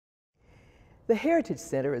The Heritage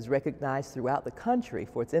Center is recognized throughout the country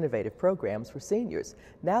for its innovative programs for seniors.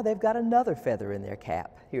 Now they've got another feather in their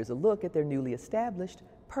cap. Here's a look at their newly established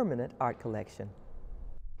permanent art collection.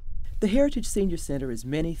 The Heritage Senior Center is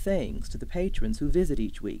many things to the patrons who visit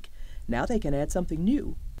each week. Now they can add something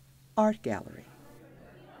new: art gallery.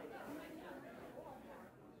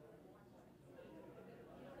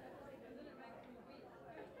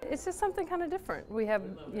 It's just something kind of different. We have,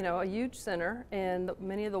 a huge center, and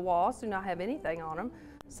many of the walls do not have anything on them.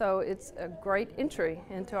 So it's a great entry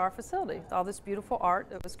into our facility. All this beautiful art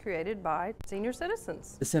that was created by senior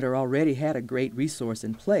citizens. The center already had a great resource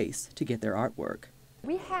in place to get their artwork.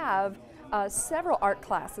 We have several art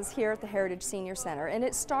classes here at the Heritage Senior Center, and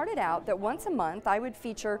it started out that once a month I would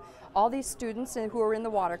feature all these students who are in the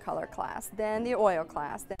watercolor class, then the oil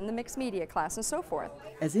class, then the mixed media class, and so forth.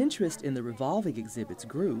 As interest in the revolving exhibits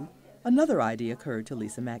grew, another idea occurred to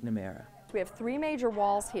Lisa McNamara. We have 3 major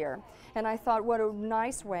walls here, and I thought what a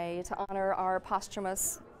nice way to honor our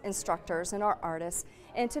posthumous instructors and our artists,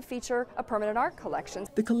 and to feature a permanent art collection.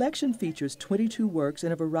 The collection features 22 works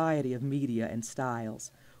in a variety of media and styles.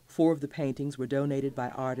 4 of the paintings were donated by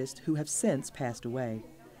artists who have since passed away.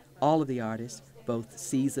 All of the artists, both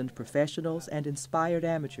seasoned professionals and inspired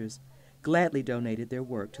amateurs, gladly donated their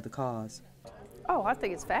work to the cause. Oh, I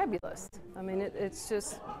think it's fabulous. I mean, it's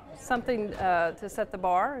just something to set the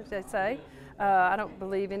bar, as they say. I don't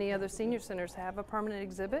believe any other senior centers have a permanent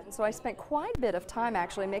exhibit. So I spent quite a bit of time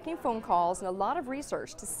actually making phone calls and a lot of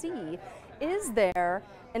research to see, is there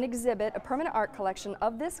an exhibit, a permanent art collection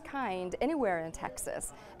of this kind anywhere in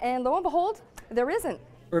Texas? And lo and behold, there isn't.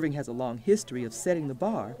 Irving has a long history of setting the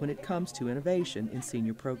bar when it comes to innovation in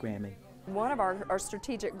senior programming. One of our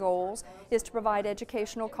strategic goals is to provide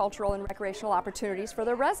educational, cultural, and recreational opportunities for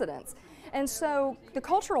their residents. And so the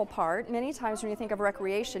cultural part, many times when you think of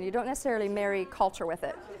recreation, you don't necessarily marry culture with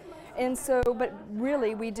it. And so, but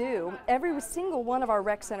really we do. Every single one of our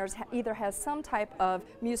rec centers either has some type of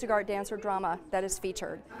music, art, dance, or drama that is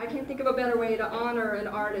featured. I can't think of a better way to honor an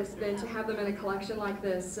artist than to have them in a collection like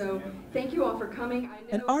this. So thank you all for coming.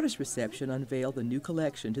 An artist reception unveiled the new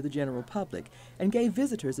collection to the general public and gave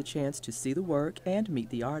visitors a chance to see the work and meet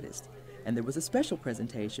the artist. And there was a special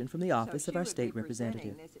presentation from the office of our state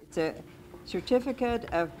representative. It's a certificate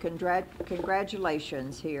of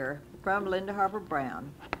congratulations here from Linda Harper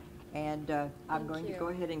Brown. And I'm going to go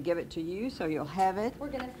ahead and give it to you so you'll have it. We're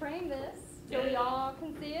going to frame this so we all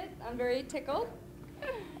can see it. I'm very tickled.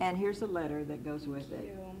 And here's a letter that goes with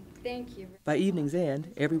it. Thank you. By evening's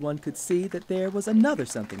end, everyone could see that there was another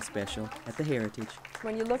something special at the Heritage.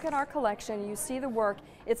 When you look at our collection, you see the work.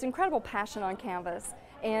 It's incredible passion on canvas.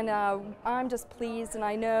 And I'm just pleased, and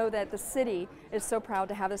I know that the city is so proud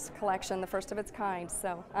to have this collection, the first of its kind,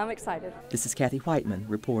 so I'm excited. This is Kathy Whiteman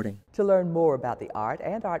reporting. To learn more about the art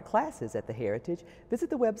and art classes at the Heritage,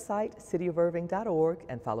 visit the website cityofirving.org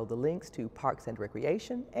and follow the links to Parks and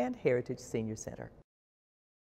Recreation and Heritage Senior Center.